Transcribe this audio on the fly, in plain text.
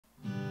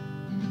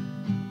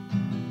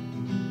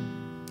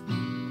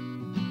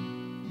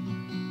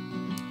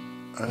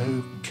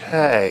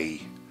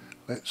Okay,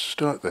 let's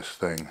start this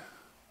thing.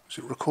 Is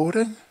it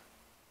recording?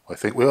 I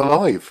think we are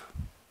live.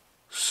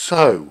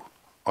 So,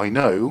 I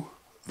know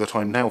that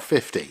I'm now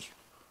 50.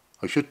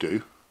 I should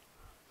do.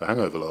 The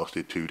hangover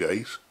lasted 2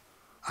 days.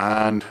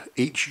 And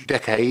each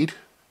decade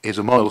is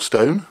a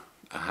milestone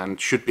and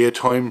should be a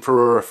time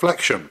for a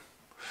reflection.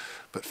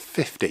 But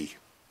 50?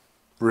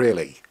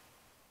 Really?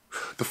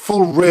 The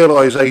full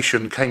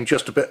realisation came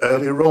just a bit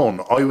earlier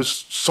on. I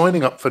was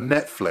signing up for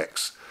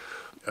Netflix.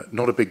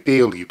 Not a big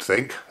deal, you'd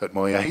think, at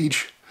my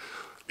age.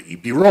 But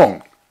you'd be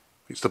wrong.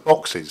 It's the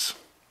boxes.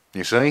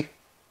 You see?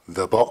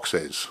 The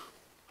boxes.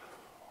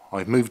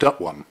 I've moved up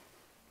one.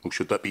 Or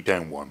should that be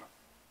down one?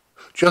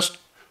 Just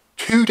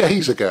 2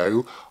 days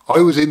ago, I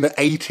was in the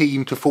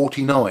 18 to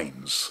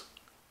 49s.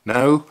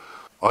 Now,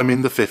 I'm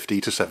in the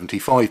 50 to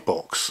 75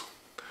 box.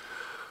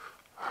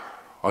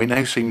 I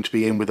now seem to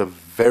be in with a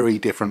very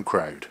different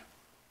crowd.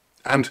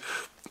 And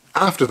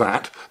after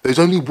that, there's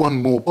only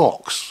one more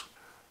box.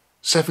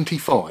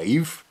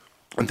 75,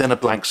 and then a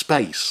blank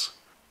space.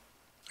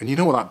 And you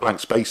know what that blank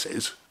space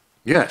is?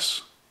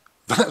 Yes,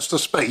 that's the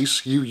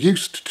space you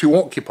used to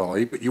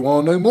occupy, but you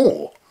are no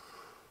more.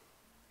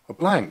 A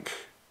blank.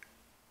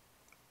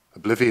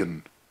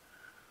 Oblivion.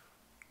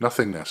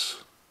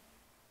 Nothingness.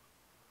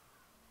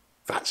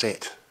 That's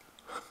it.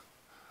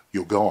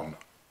 You're gone.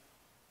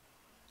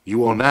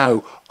 You are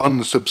now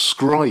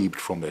unsubscribed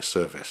from this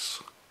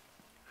service.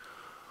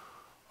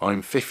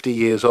 I'm 50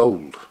 years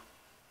old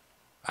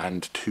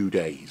and 2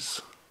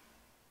 days.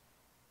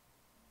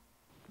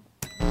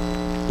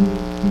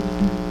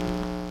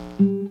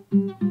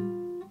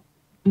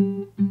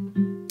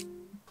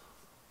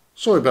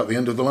 Sorry about the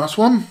end of the last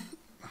one.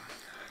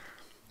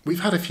 We've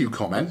had a few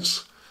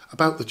comments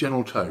about the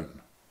general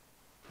tone.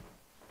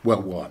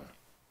 Well, one.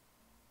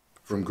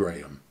 From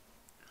Graham.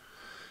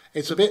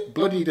 It's a bit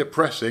bloody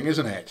depressing,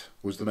 isn't it?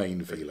 Was the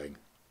main feeling.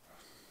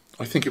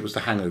 I think it was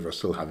the hangover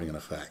still having an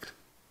effect.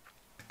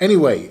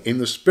 Anyway, in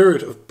the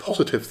spirit of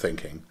positive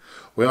thinking,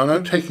 we are now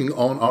taking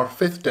on our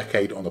 5th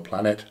decade on the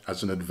planet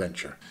as an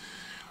adventure.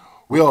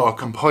 We are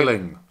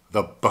compiling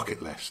the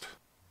bucket list.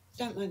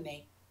 Don't mind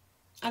me.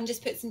 I'm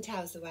just putting some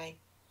towels away.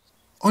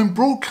 I'm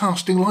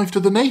broadcasting live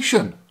to the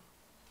nation.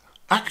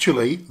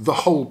 Actually, the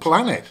whole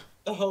planet.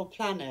 The whole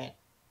planet?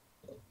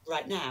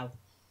 Right now?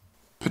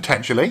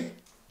 Potentially.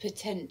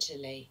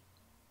 Potentially.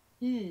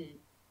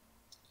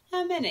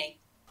 How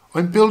many?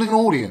 I'm building an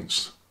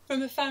audience.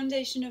 From a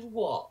foundation of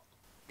what?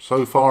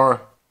 So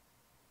far,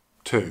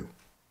 2.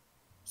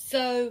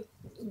 So,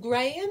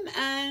 Graham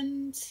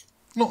and...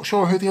 Not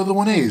sure who the other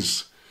one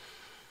is.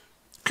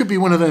 Could be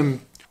one of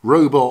them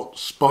robot,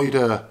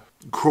 spider,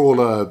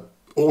 crawler,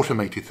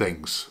 automated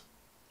things.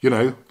 You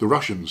know, the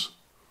Russians.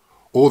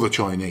 Or the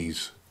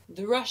Chinese.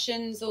 The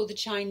Russians or the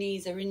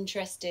Chinese are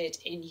interested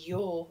in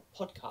your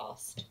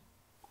podcast.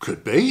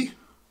 Could be.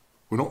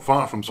 We're not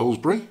far from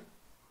Salisbury.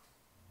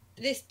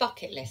 This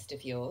bucket list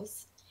of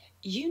yours,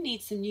 you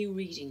need some new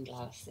reading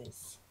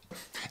glasses.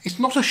 It's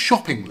not a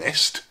shopping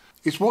list.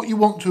 It's what you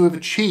want to have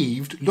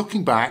achieved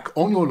looking back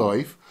on your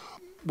life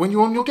when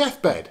you're on your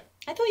deathbed.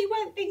 I thought you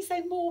weren't being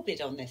so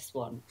morbid on this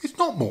one. It's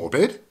not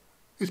morbid.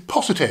 It's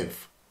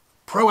positive.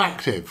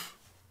 Proactive.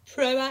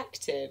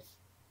 Proactive?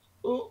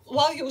 Well,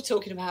 while you're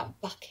talking about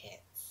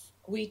buckets,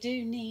 we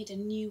do need a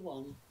new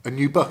one. A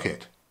new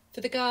bucket.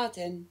 For the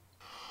garden.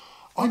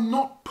 I'm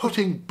not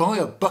putting buy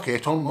a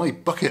bucket on my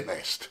bucket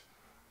list.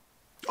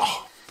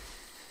 Oh,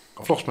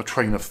 I've lost my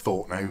train of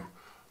thought now.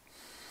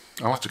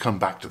 I'll have to come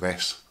back to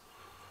this.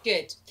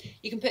 Good.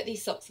 You can put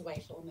these socks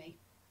away for me.